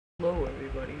Hello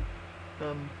everybody,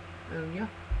 and yeah,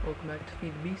 welcome back to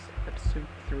Feed the Beast, episode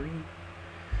 3.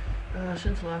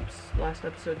 Since last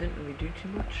episode didn't really do too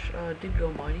much, did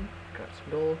go mining, got some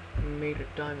gold, made a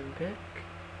diamond pick,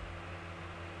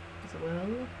 as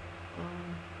well,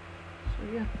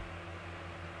 so yeah,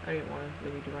 I didn't want to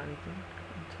really do anything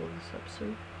until this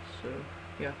episode, so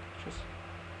yeah, just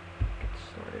get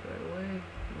started right away,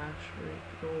 macerate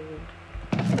the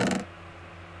gold.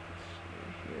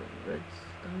 Here,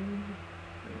 redstone.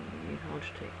 I'll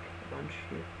just take a bunch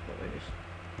here, but I just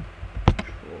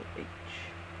Control H.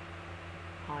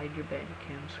 Hide your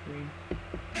Bandicam screen.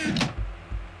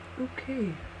 Okay,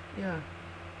 yeah.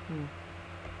 So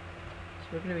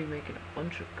we're gonna be making a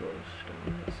bunch of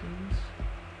glowstone, it seems.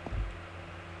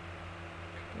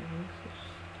 Okay,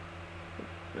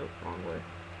 nope, wrong way.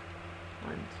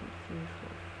 1, 2, 3, 4,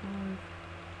 5.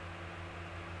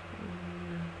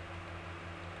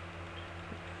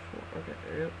 Okay,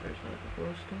 yep, there's another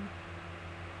glowstone.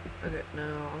 Okay,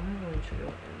 now I'm going to go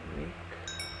and make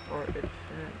our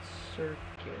advanced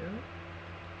circuit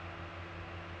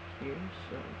here,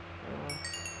 so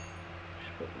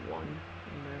just put 1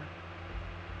 in there.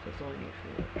 So that's all I need for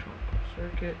the electronic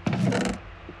circuit.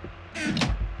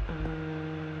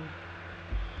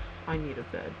 I need a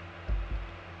bed.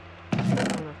 I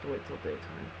don't have to wait till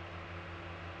daytime.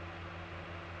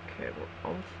 Okay, we're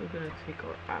also gonna take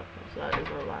our apples. That is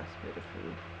our last bit of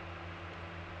food.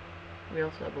 We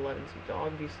also have 11 seeds.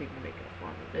 Obviously, we make enough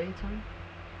farm in the daytime.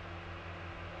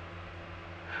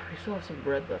 We still have some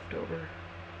bread left over.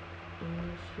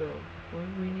 So, what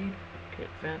do we need? Okay,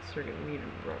 advanced circuit. We need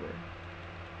rubber.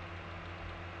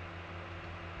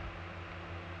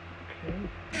 Okay,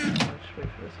 let's wait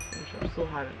for this to finish. I still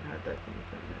haven't had that thing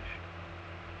finished.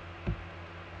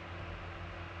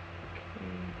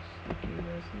 Sticky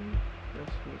resin. We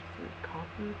also need 3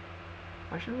 copper.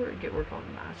 I should get work on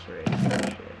macerating that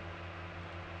shit.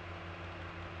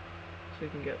 So we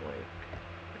can get like,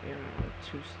 you know,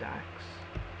 2 stacks.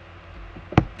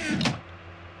 So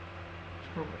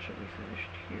how much have we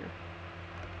finished here?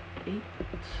 8.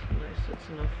 Nice, that's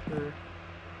enough for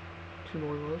 2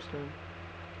 more glowstone.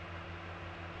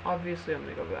 Obviously I'm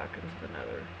gonna go back into the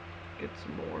nether, get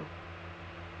some more.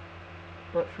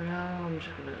 But for now I'm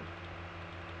just gonna,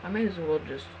 I may as well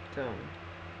just,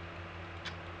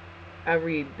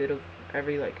 every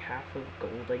like half of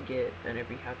gold I get and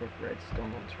every half of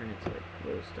redstone I'll turn into like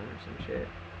glowstone or some shit.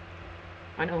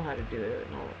 I know how to do it,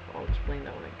 and I'll explain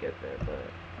that when I get there,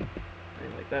 but I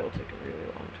mean, like, that'll take a really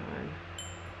long time.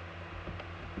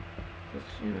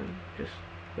 Let's, you know, just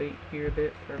wait here a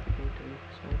bit for everything to be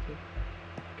smelted.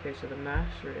 Okay, so the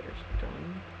macerator's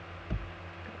done.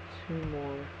 Got 2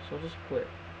 more, so I'll just put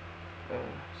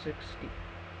 60.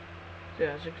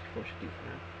 Yeah, 64 should do for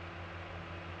now.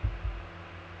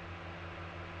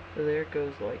 So there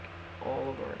goes like all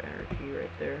of our energy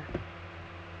right there.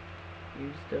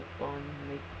 Used up on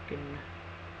making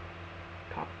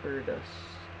copper dust.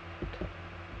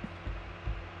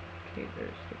 Okay,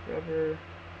 there's the rubber.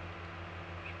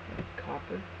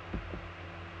 Copper.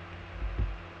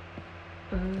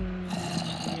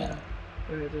 Yeah.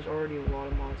 Okay, there's already a lot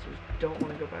of monsters. Don't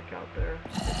want to go back out there.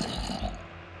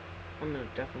 I'm gonna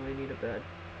definitely need a bed.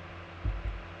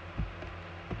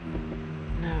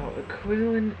 Now,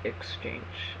 equivalent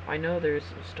exchange. I know there's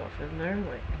some stuff in there,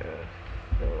 like,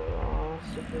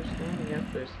 philosopher's stone. Yep,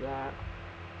 there's that.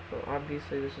 But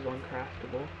obviously this is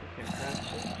uncraftable. We can't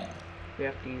craft it. We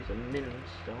have to use a minimum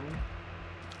stone.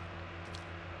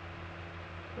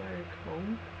 Fire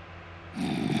comb.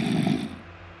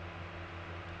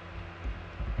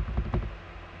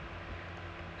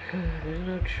 There's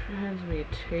no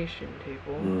transmutation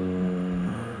table.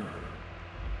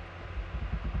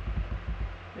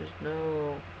 There's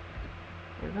no...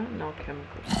 What about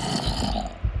alchemical?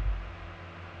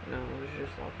 No, there's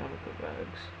just alchemical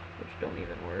bags, which don't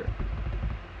even work.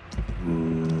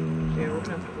 So yeah, we're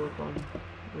gonna have to work on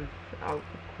without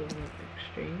equivalent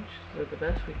exchange. So the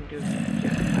best we can do is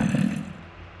Jetpack.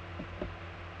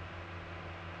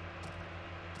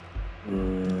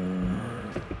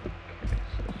 Okay,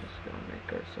 so let's just go and make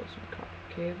ourselves some copper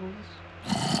cables.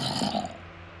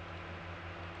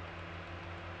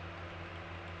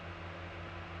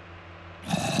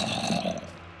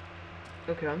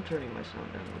 Okay, I'm turning my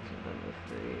sound down once I'm done with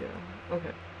the,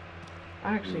 okay.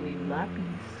 I actually need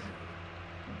lapis.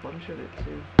 A bunch of it,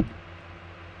 too.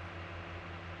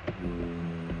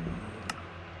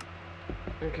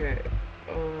 Okay,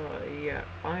 yeah,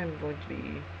 I am going to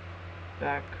be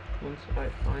back once I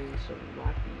find some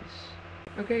lapis.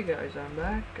 Okay, guys, I'm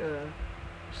back.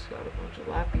 Just got a bunch of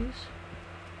lapis.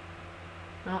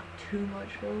 Not too much,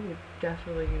 though. We're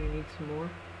definitely gonna need some more.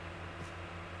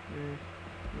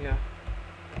 Yeah.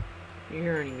 If you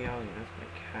hear any meowing, that's my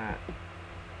cat.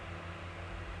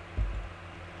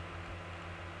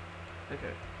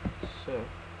 Okay, so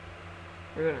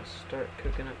we're gonna start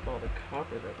cooking up all the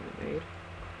copper that we made.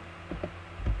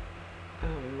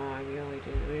 Oh my, we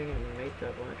didn't even make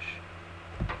that much.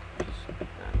 Just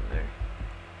that in there.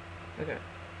 Okay.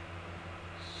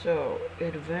 So,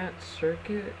 advanced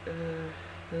circuit,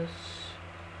 this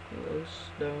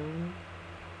glowstone,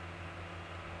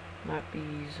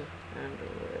 lapis, and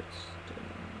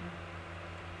redstone.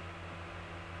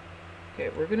 Okay,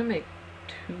 we're gonna make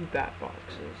 2 bat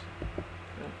boxes.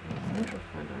 How much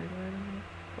refined iron do I have in here?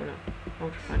 Oh no, how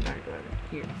much refined iron do I have in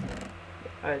here?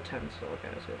 Yeah, I had 10 still, okay,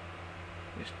 that's good.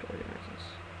 Just organize this.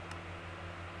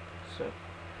 So,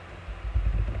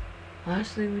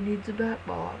 last thing we need is a bat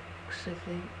box, I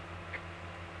think.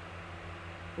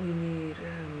 We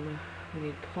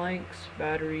need planks,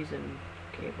 batteries, and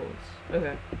cables.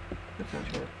 Okay, that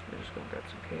sounds good. We're just gonna grab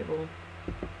some cable,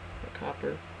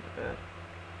 copper, like that.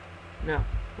 Now,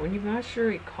 when you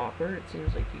macerate copper, it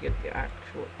seems like you get the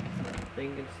actual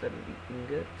thing instead of the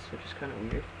ingots, which is kind of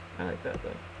weird. I like that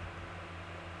though.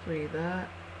 So we need that.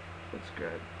 Let's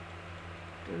grab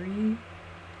 3.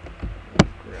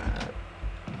 Grab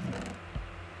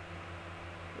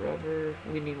rubber.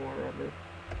 We need more rubber.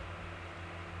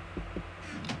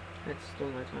 It's still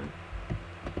my time.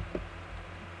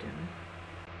 Damn it.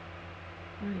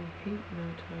 I hate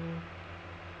my time.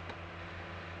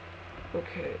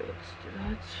 Okay, let's do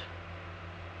that.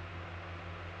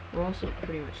 We're also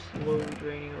pretty much slowly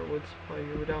draining our wood supply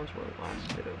here. We're down to our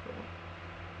last bit of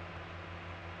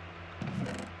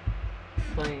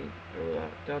plank, or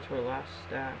down to our last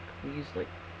stack. We used like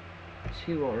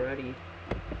 2 already,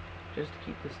 just to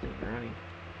keep this thing running.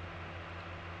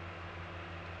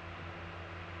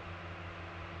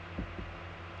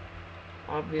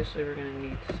 Obviously, we're going to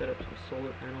need to set up some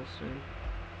solar panels soon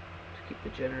to keep the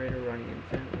generator running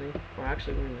infinitely. Or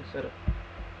actually, we're going to set up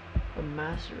a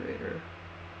macerator.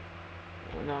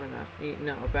 Well, not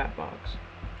a bat box.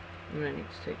 I'm going to need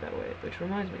to take that away. Which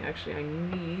reminds me, actually, I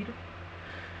need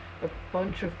a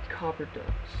bunch of copper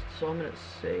dust. So I'm going to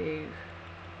save...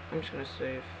 I'm just going to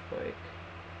save, like...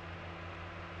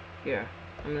 Yeah,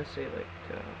 I'm going to save, like,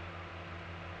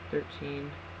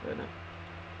 13. But no.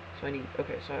 So I need...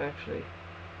 Okay, so I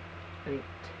need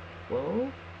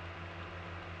 12?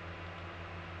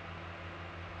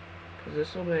 Because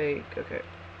this will make... Okay.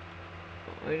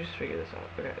 Let me just figure this out.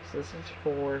 Okay, so this is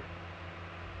 4.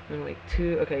 Then like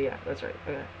 2. Okay, yeah, that's right.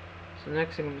 Okay. So the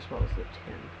next thing I'm going to smell is the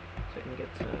tin. So I can get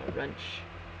a wrench.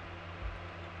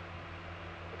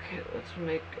 Okay, let's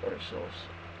make ourselves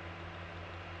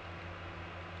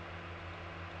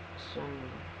some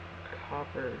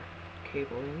copper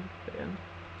cabling again.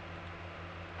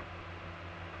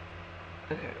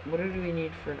 Okay, what do we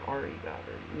need for an RE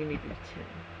battery? We need a tin.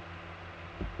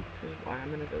 Which is why I'm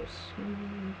gonna go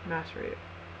macerate.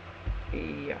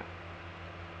 Yeah.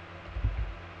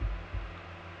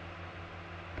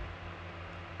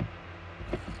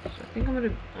 So I think I'm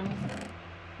gonna.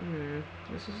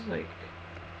 This is like.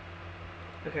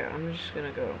 Okay, I'm just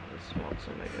gonna go and smelt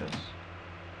some, I guess.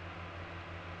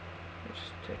 Let's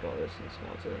just take all this and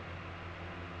smelt it.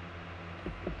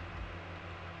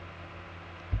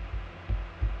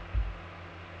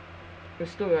 We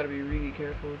still gotta be really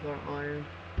careful with our iron,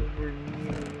 because we're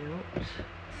nearly out.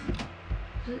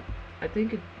 I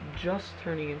think it's just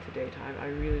turning into daytime. I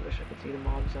really wish I could see the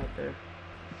mobs out there.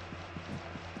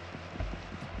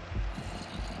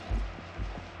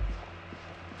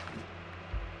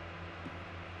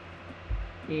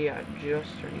 Yeah,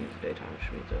 just turning into daytime,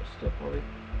 which means there'll still probably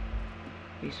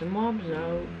be some mobs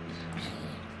out.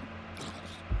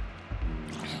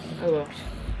 Hello.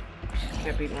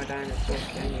 Can't beat my diamond sword,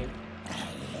 can you?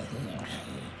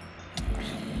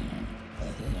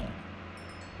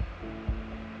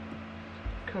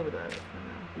 Cover that up for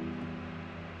now.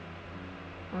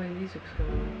 Oh, yeah, music's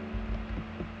coming.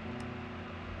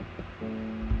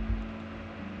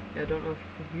 Yeah, I don't know if you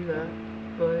can hear that,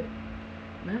 but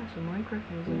man, some Minecraft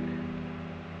music.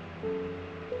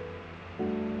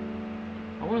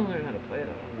 I want to learn how to play that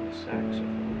on the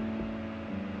saxophone.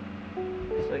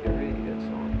 It's like a really good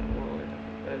song. I want to learn how to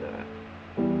play that.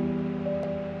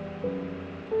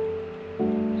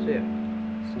 So yeah,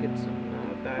 let's get some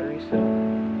batteries set up.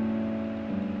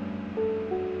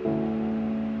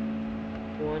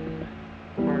 1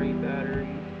 RE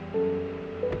battery.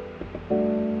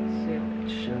 Let's see how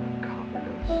much copper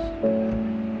dust we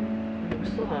have. We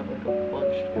still have like a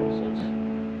bunch to go, so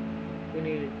we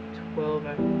needed 12.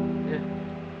 Yeah.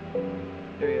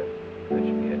 There we go. That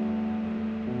should be it.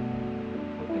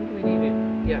 I think we needed.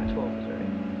 Yeah, 12 is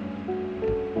right.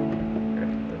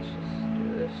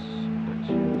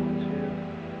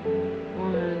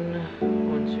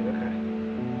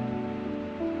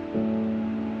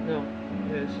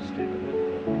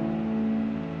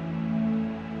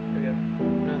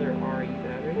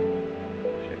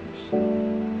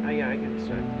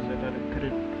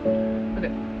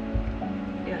 Okay.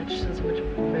 Yeah, it just says how much of a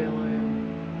fail I am.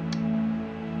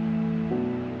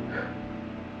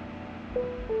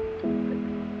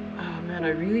 Oh man, I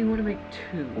really want to make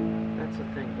 2. That's the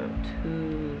thing about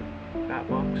 2 bat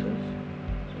boxes.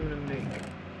 So I'm gonna make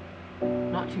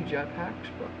not 2 jetpacks,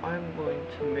 but I'm going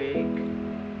to make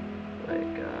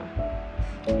like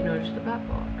you know, just a bat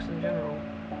box in general.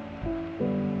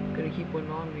 I'm gonna keep one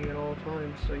on me at all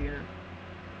times, so yeah,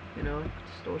 you know,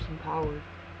 store some power.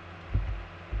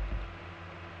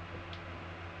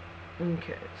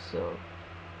 Okay, so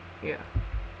yeah,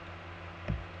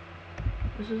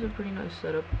 this is a pretty nice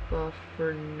setup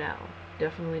for now.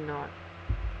 Definitely not,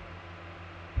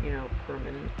 you know,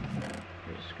 permanent.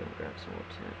 I'm just gonna grab some more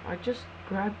tin. I just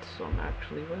grabbed some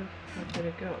actually. Where did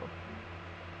it go?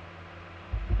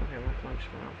 Okay, my phone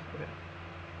just went off. Okay.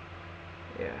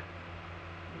 Yeah.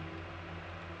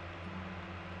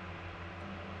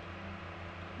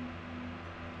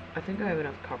 I think I have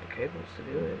enough copper cables to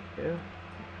do it. Yeah.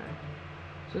 Okay.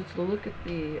 So let's look at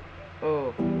the.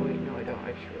 Oh wait, no, I don't.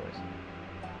 I just realized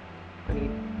I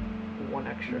need 1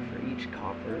 extra for each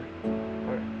copper.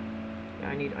 Or yeah,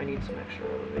 I need some extra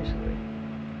rubber basically.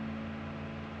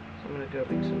 So I'm gonna go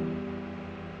make some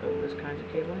of this kind of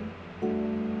cabling,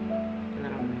 and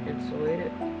then I'm gonna insulate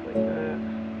it like that.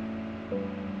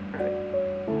 Alright.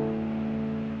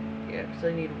 Yeah, because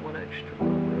I need 1 extra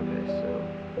rubber. Okay, so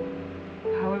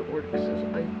how it works is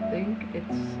I think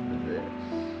it's this.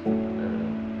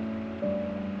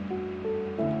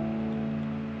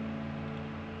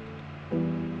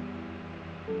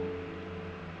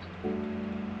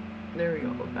 There we go,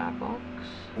 a bat box.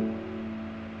 I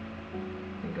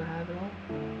think I have it all.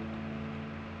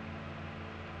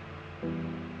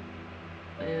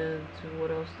 And what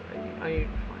else do I need? I need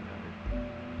refined iron.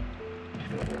 Just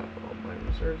gonna grab all my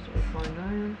reserves of refined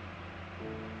iron.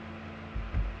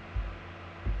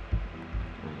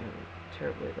 I am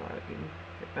terribly lagging.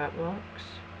 Get bat box.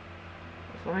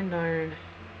 Refined iron.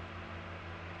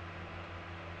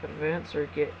 Advance or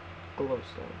get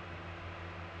glowstone.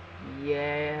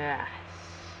 Yes!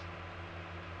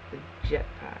 The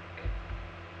jetpack.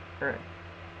 Alright.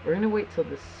 We're gonna wait till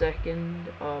the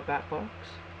second bat box.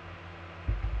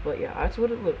 But yeah, that's what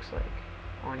it looks like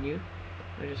on you.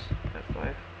 I just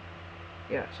F5.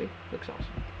 Yeah, see? Looks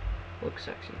awesome. Looks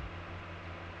sexy.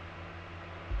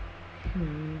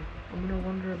 I'm gonna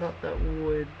wonder about that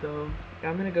wood though.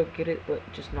 I'm gonna go get it, but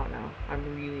just not now.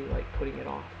 I'm really like putting it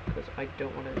off because I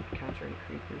don't want to encounter any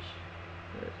creepers.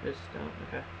 This don't.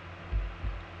 Okay.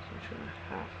 So I'm just gonna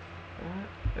half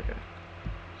that. Okay.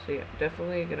 So yeah,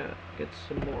 definitely gonna get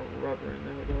some more rubber in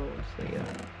there though once the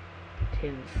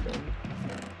tin's done.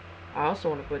 I also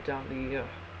want to put down the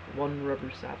 1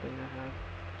 rubber sapling I have.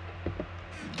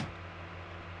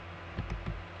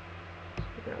 So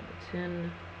grab the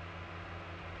tin.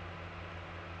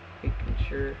 Making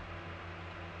sure.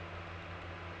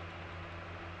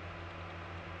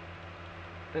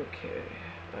 Okay.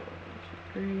 1,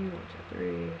 2, 3. 1, 2,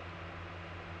 3.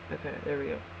 Okay, there we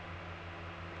go.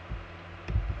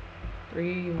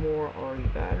 3 more RE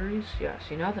batteries. Yeah,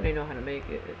 see, now that I know how to make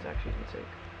it, it's actually going to take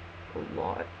a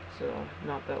lot. It's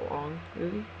not that long,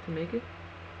 really, to make it.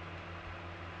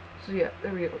 So yeah,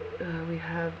 there we go. We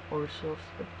have ourselves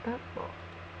a bat box.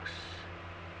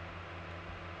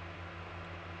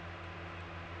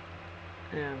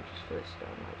 And just list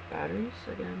down my batteries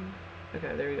again.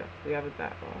 Okay, there we go. We have a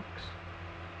bat box.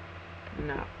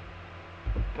 Now,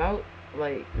 about,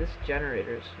 like, this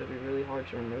generator is going to be really hard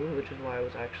to remove, which is why I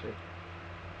was actually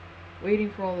waiting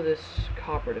for all of this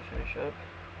copper to finish up,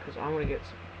 because I want to get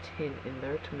some tin in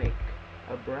there to make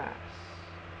a brass.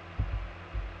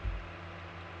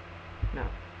 Now,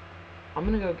 I'm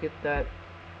going to go get that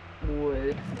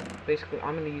wood. Basically,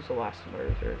 I'm going to use the last of my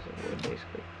reserves of wood,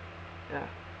 basically. Yeah.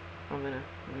 I'm gonna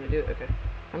do it. Okay,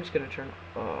 I'm just gonna turn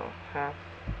half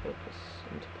of this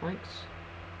into planks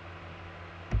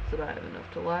so that I have enough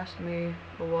to last me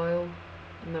a while,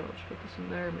 and then I'll just put this in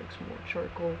there, make some more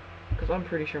charcoal, because I'm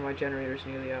pretty sure my generator's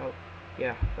nearly out.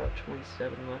 Yeah, about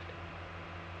 27 left.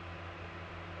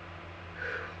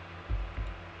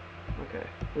 Okay,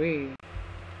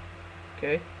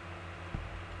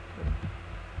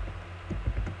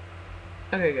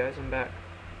 okay guys, I'm back.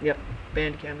 Yep,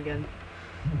 Bandcam again.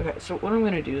 Okay, so what I'm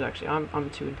gonna do is actually, I'm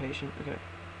too impatient. Okay,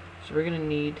 so we're gonna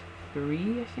need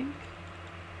 3, I think.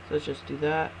 So let's just do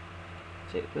that.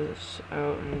 Take this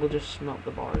out, and we'll just smelt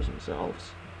the bars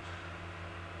themselves.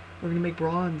 We're gonna make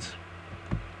bronze.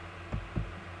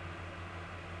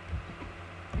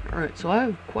 Alright, so I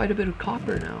have quite a bit of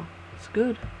copper now. It's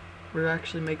good. We're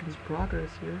actually making some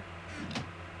progress here.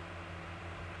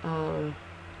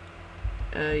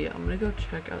 Yeah, I'm gonna go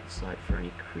check outside for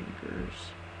any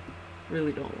creepers.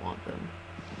 Really don't want them.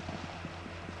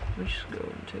 Let me just go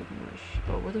and take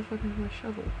my oh, where the fuck is my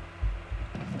shovel?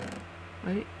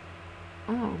 Wait.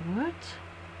 Oh, what?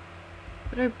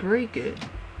 Did I break it?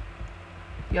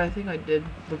 Yeah, I think I did,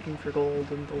 looking for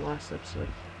gold in the last episode.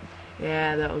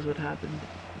 Yeah, that was what happened.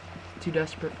 Too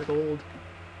desperate for gold.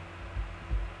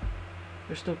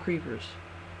 There's still creepers.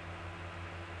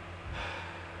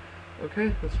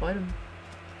 Okay, let's fight him.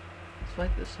 Let's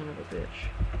fight this son of a bitch.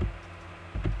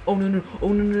 Oh no no! Oh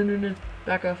no no no no!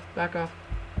 Back off! Back off!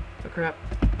 Oh crap!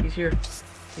 He's here!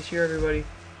 He's here, everybody!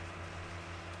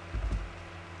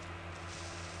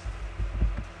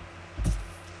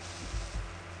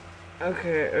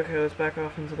 Okay, okay, let's back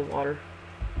off into the water.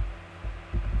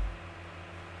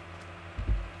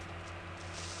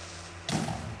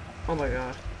 Oh my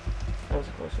god. That was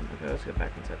a close one. Okay, let's get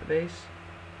back inside the base.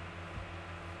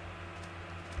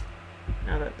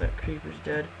 Now that that creeper's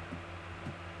dead.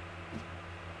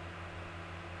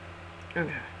 Okay,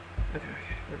 okay, okay,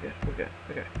 we're good, we're good,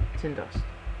 okay. Tin dust.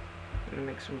 We're gonna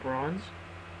make some bronze.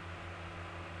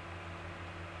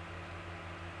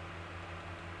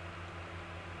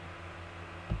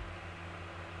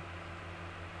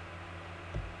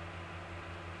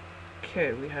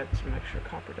 Okay, we had some extra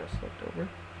copper dust left over.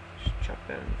 Just chuck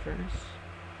that in the furnace.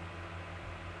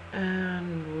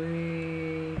 And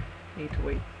we need to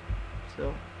wait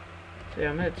still. So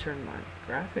yeah, I'm gonna turn my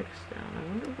graphics down. I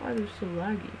wonder why they're so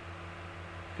laggy.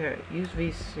 Okay, use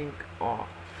VSync off.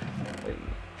 Wait,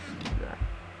 do that.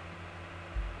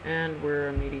 And we're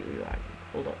immediately lagging.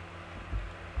 Hold up.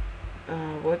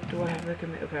 What do I have to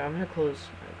commit? Okay, I'm gonna close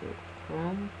my Google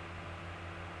Chrome.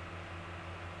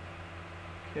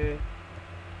 Okay.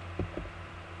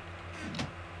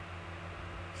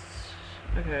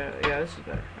 Okay, yeah, this is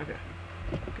better. Okay.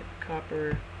 Get the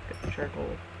copper, get the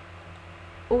charcoal.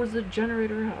 Oh, is the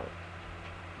generator out?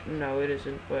 No, it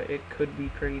isn't, but it could be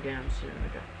pretty damn soon.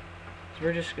 Okay. So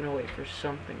we're just gonna wait for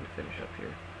something to finish up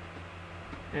here.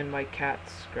 And my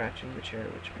cat's scratching the chair,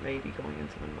 which may be going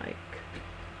into the mic.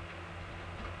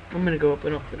 I'm gonna go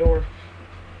open up the door.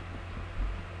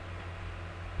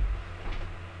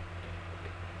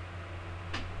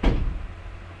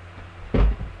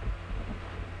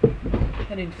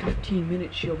 And in 15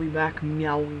 minutes she'll be back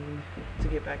meowing to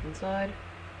get back inside.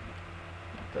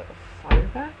 The fire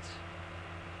bats?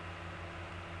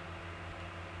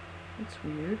 That's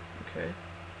weird. Okay.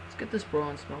 Let's get this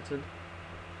bronze smelted.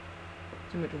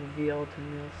 Too much VL to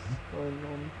miss going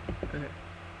on. Okay.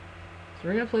 So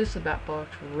we're gonna place the bat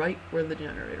box right where the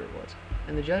generator was.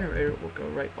 And the generator will go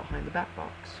right behind the bat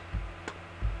box.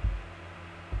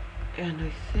 And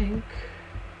I think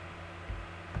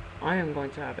I am going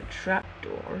to have a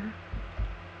trapdoor.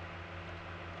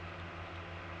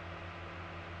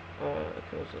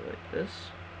 It goes like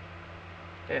this.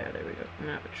 Yeah, there we go. I'm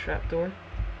gonna have a trapdoor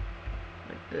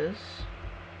like this,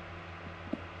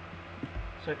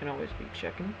 so I can always be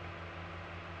checking.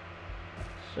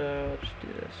 So let's do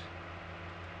this.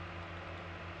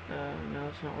 No,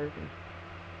 it's not working.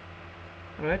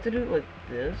 Do I have to do it like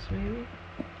this, maybe?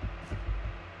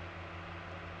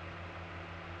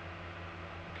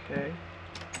 Okay.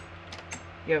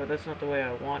 Yeah, but that's not the way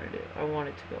I wanted it. I want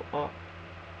it to go up.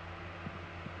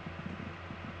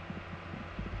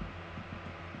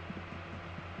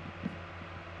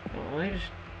 Well, let me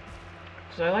just...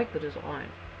 because I like the design.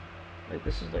 Like,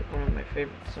 this is like one of my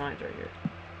favorite designs right here.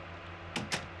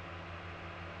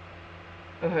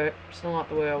 Okay, still not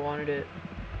the way I wanted it.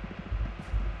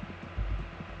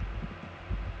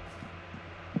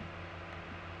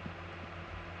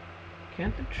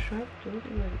 Can't the trapdoor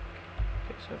be like...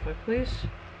 okay, so if I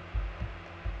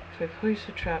place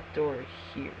a trapdoor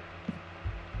here.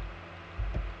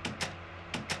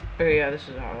 Okay, yeah, this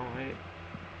is how I want it.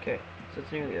 Okay, so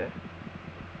it's nearly there.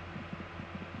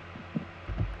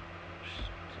 Just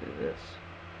do this.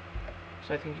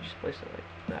 So I think you just place it like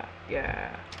that.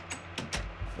 Yeah.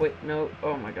 Wait, no.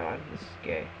 Oh my god, this is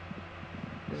gay.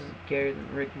 This is gayer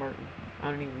than Rick Martin.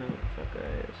 I don't even know what the fuck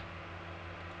that is.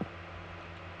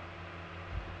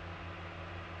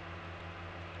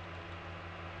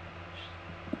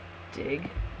 Dig,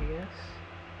 I guess.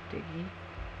 Diggy.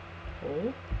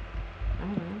 Hole? I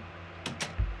don't know.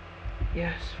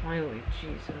 Yes, finally.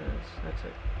 Jesus. That's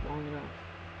like long enough.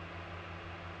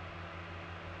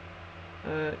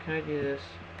 Can I do this?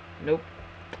 Nope.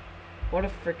 What a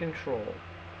frickin' troll.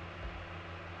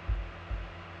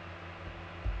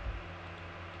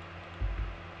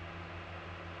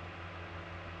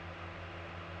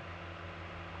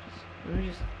 Let me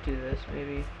just do this,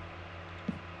 maybe.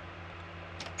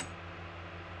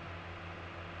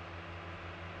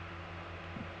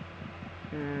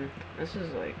 This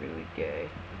is like really gay.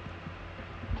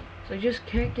 So I just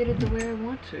can't get it the way I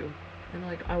want to. And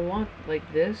like I want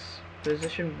like this,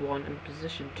 position 1 and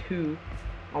position 2,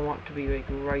 I want to be like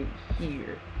right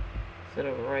here instead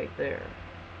of right there.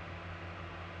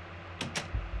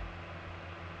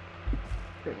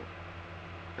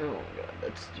 Oh my god,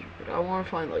 that's stupid. I want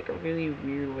to find like a really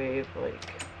weird way of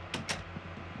like...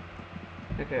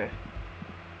 Okay.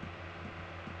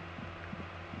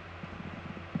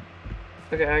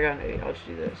 Okay, I got an idea. I'll just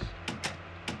do this.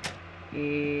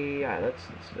 Yeah, that's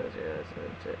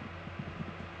it.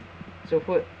 So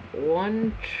we'll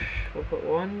put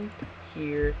one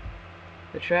here.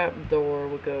 The trap door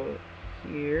will go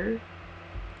here.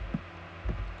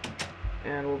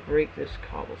 And we'll break this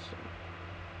cobblestone.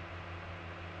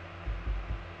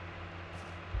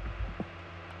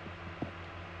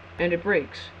 And it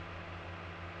breaks.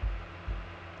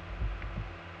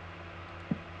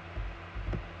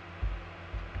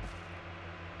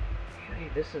 Okay,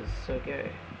 this is so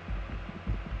gay.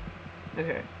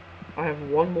 Okay, I have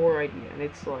one more idea, and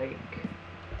it's like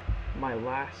my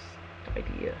last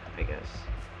idea, I guess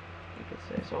you could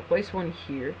say. So I'll place one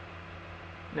here.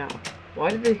 Now,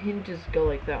 why did the hinges go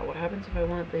like that? What happens if I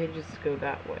want the hinges to go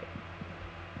that way?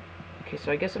 Okay,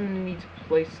 so I guess I'm going to need to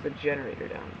place the generator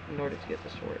down in order to get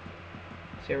this to work.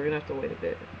 So yeah, we're going to have to wait a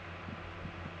bit.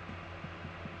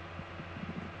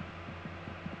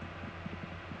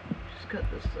 Just cut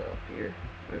this up here.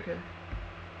 Okay.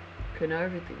 Okay, now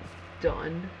everything's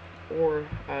done. Or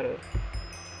out of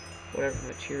whatever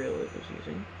material it was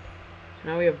using. So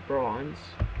now we have bronze.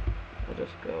 I'll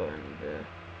just go and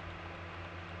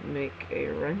make a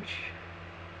wrench.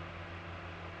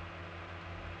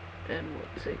 And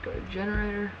we'll take our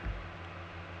generator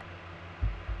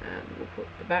and we'll put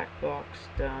the back box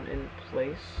down in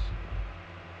place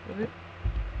of it.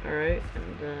 Alright,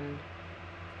 and then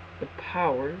the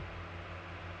power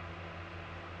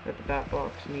that the back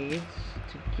box needs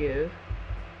to give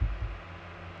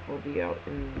will be out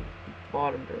in the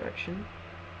bottom direction.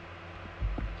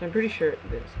 So I'm pretty sure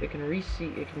it can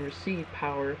receive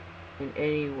power in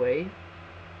any way,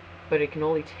 but it can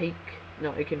only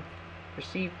it can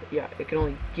receive, it can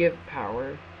only give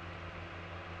power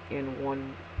in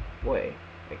one way,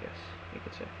 I guess you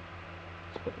could say.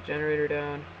 Let's put the generator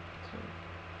down, so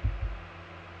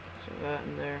that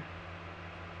in there.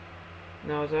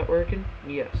 Now is that working?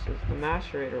 Yes. Is the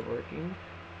macerator working?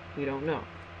 We don't know.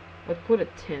 Let's put a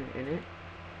tin in it,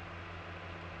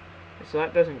 so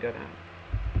that doesn't go down.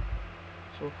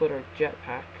 So we'll put our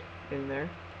jetpack in there.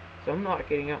 So I'm not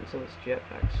getting out until this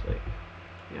jetpack's like,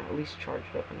 at least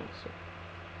charged up enough. So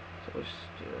we'll just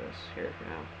do this here for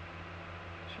now.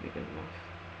 Should be good enough.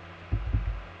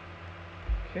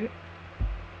 Okay.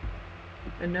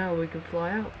 And now we can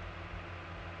fly out,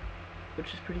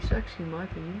 which is pretty sexy in my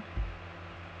opinion.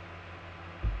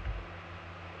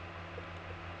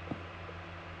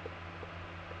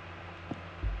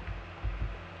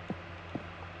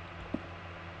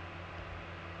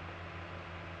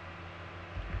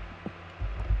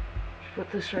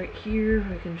 Put this right here.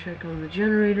 We can check on the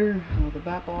generator, the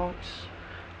bat box.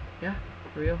 Yeah,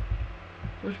 for real.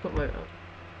 I'll just put my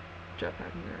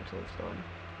jetpack in there until it's done.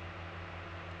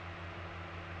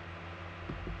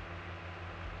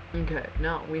 Okay,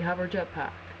 now we have our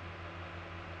jetpack.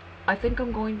 I think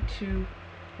I'm going to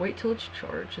wait till it's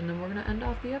charged and then we're going to end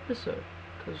off the episode.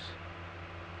 Because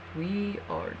we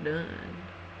are done,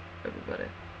 everybody.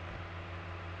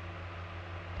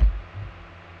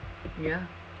 Yeah.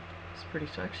 It's pretty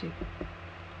sexy.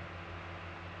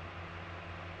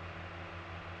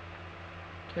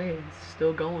 Okay, it's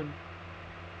still going.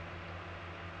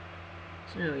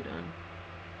 It's nearly done.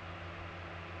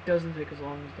 Doesn't take as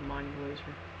long as the mining laser.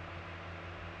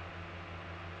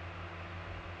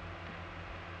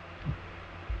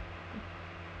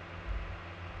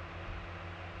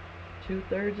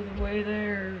 Two-thirds of the way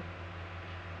there.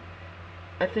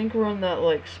 I think we're on that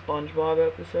like SpongeBob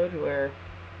episode where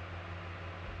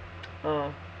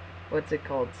what's it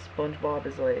called? SpongeBob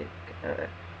is like,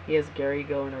 he has Gary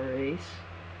go in a race,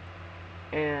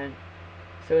 and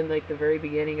so in like the very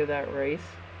beginning of that race,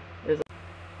 there's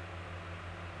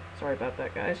sorry about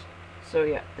that, guys. So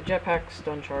yeah, the jetpack's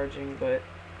done charging, but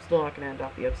I'm still not gonna end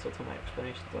off the episode till my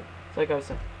explanation's done. So like I was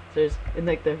saying, there's in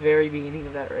like the very beginning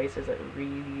of that race, there's like a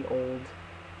really old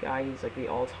guy. He's like the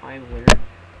all-time winner,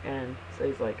 and so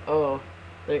he's like, oh,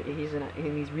 and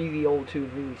he's really old too,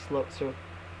 and really slow. So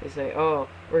they say, oh,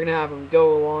 we're gonna have him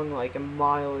go along like a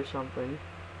mile or something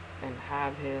and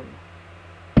have him,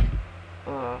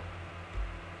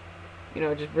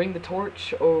 just bring the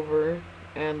torch over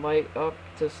and light up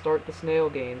to start the snail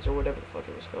games or whatever the fuck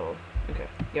it was called. Okay,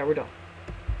 yeah, we're done.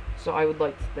 So I would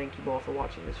like to thank you all for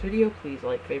watching this video. Please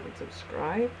like, favorite,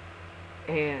 subscribe.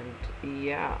 And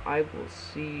yeah, I will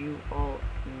see you all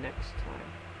next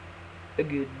time.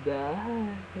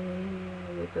 Goodbye.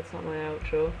 Wait, that's not my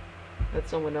outro. That's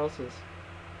someone else's.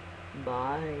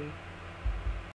 Bye.